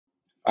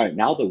All right,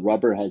 now the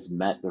rubber has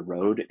met the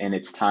road and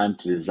it's time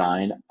to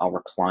design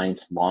our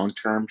client's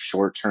long-term,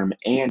 short-term,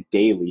 and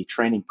daily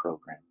training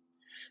program.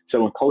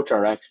 So in Coach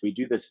RX, we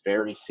do this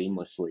very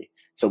seamlessly.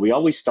 So we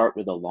always start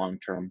with a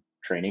long-term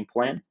training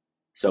plan.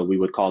 So we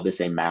would call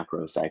this a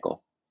macro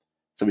cycle.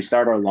 So we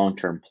start our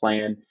long-term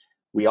plan.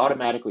 We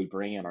automatically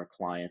bring in our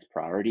client's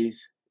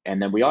priorities,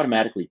 and then we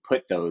automatically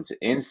put those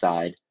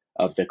inside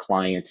of the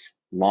client's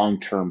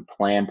long-term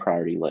plan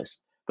priority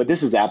list. But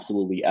this is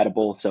absolutely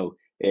edible. So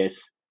if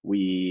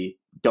we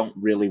don't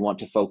really want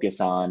to focus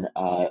on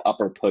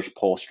upper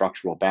push-pull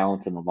structural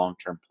balance in the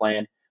long-term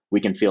plan, we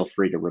can feel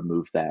free to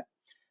remove that.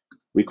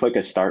 We click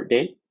a start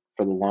date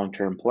for the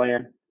long-term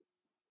plan.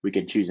 We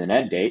can choose an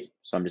end date.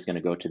 So I'm just going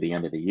to go to the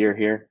end of the year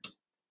here.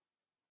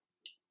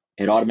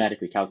 It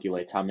automatically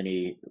calculates how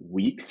many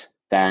weeks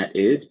that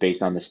is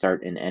based on the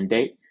start and end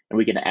date, and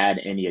we can add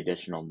any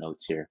additional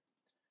notes here.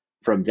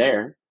 From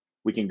there,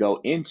 we can go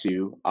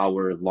into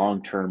our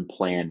long-term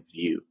plan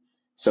view.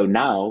 So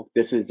now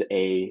this is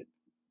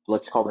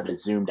let's call it a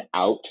zoomed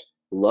out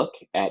look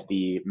at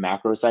the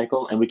macro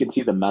cycle, and we can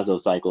see the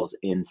mesocycles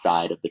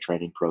inside of the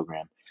training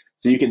program.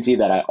 So you can see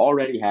that I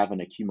already have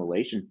an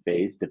accumulation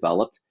phase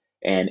developed,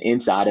 and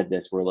inside of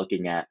this, we're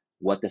looking at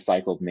what the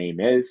cycle name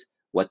is,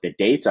 what the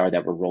dates are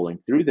that we're rolling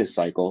through this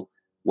cycle,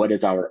 what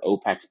is our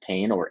OPEX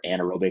pain or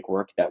anaerobic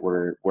work that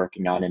we're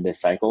working on in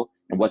this cycle,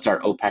 and what's our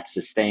OPEX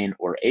sustain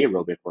or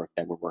aerobic work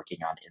that we're working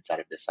on inside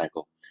of this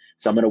cycle.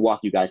 So I'm going to walk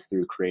you guys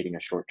through creating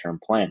a short-term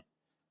plan.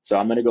 So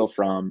I'm going to go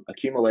from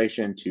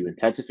accumulation to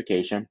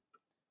intensification.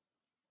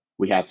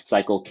 We have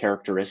cycle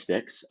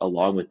characteristics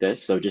along with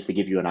this. So just to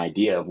give you an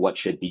idea of what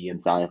should be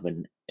inside of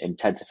an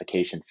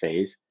intensification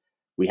phase,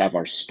 we have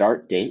our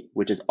start date,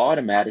 which is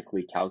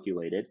automatically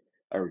calculated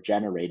or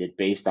generated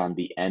based on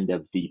the end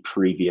of the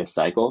previous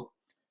cycle.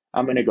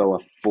 I'm going to go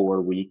a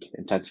 4-week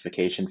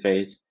intensification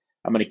phase.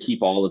 I'm going to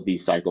keep all of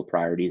these cycle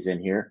priorities in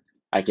here.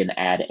 I can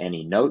add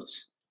any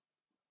notes.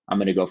 I'm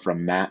going to go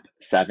from map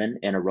 7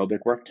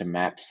 anaerobic work to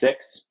map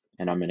 6,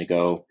 and I'm going to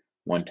go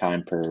 1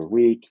 time per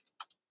week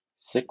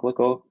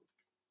cyclical,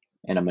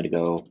 and I'm going to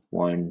go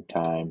 1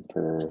 time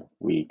per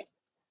week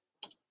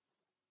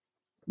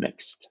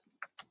mixed.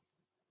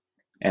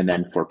 And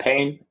then for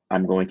pain,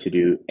 I'm going to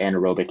do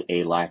anaerobic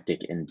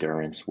alactic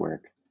endurance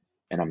work,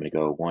 and I'm going to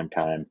go 1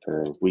 time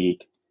per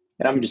week,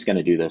 and I'm just going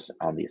to do this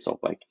on the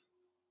assault bike.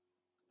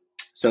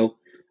 So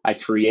I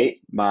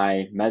create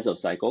my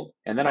mesocycle,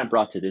 and then I'm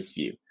brought to this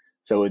view.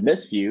 So in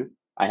this view,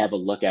 I have a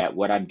look at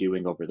what I'm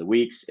doing over the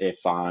weeks. If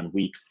on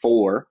week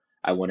 4,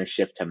 I want to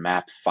shift to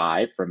map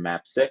 5 from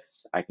map 6,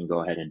 I can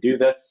go ahead and do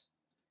this.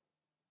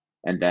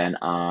 And then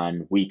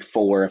on week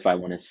 4, if I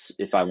want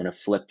to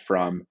flip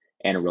from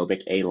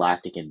anaerobic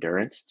alactic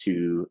endurance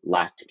to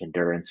lactic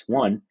endurance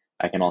 1,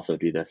 I can also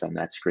do this on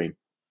that screen.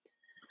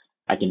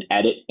 I can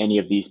edit any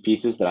of these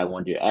pieces that I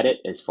want to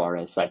edit as far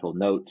as cycle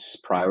notes,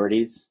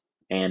 priorities,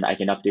 and I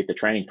can update the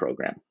training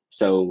program.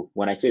 So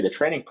when I say the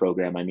training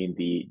program, I mean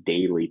the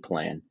daily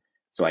plan.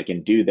 So I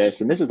can do this,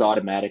 and this is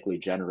automatically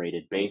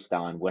generated based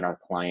on when our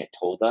client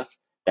told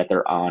us that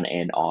their on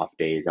and off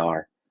days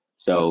are.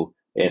 So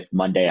if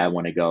Monday I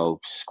want to go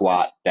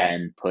squat,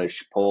 bend,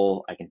 push,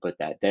 pull, I can put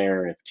that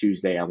there. If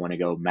Tuesday I want to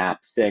go map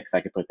 6,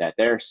 I can put that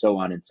there, so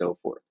on and so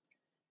forth.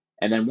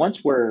 And then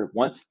once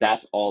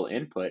that's all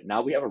input,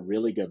 now we have a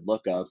really good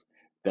look of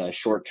the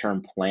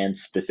short-term plan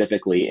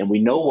specifically, and we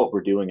know what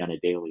we're doing on a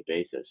daily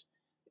basis.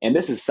 And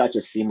this is such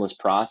a seamless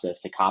process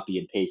to copy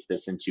and paste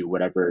this into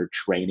whatever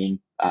training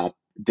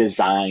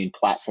design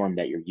platform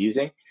that you're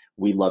using.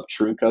 We love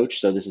TrueCoach,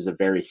 so this is a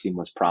very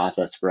seamless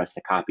process for us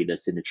to copy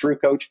this into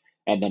TrueCoach.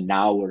 And then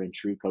now we're in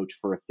TrueCoach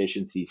for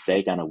efficiency's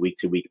sake on a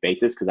week-to-week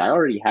basis because I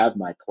already have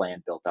my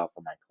plan built out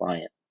for my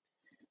client.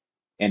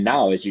 And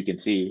now, as you can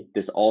see,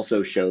 this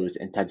also shows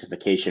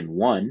intensification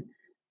 1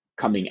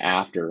 coming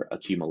after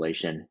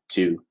accumulation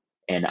 2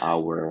 in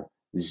our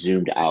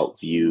zoomed out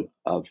view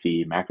of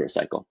the macro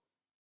cycle.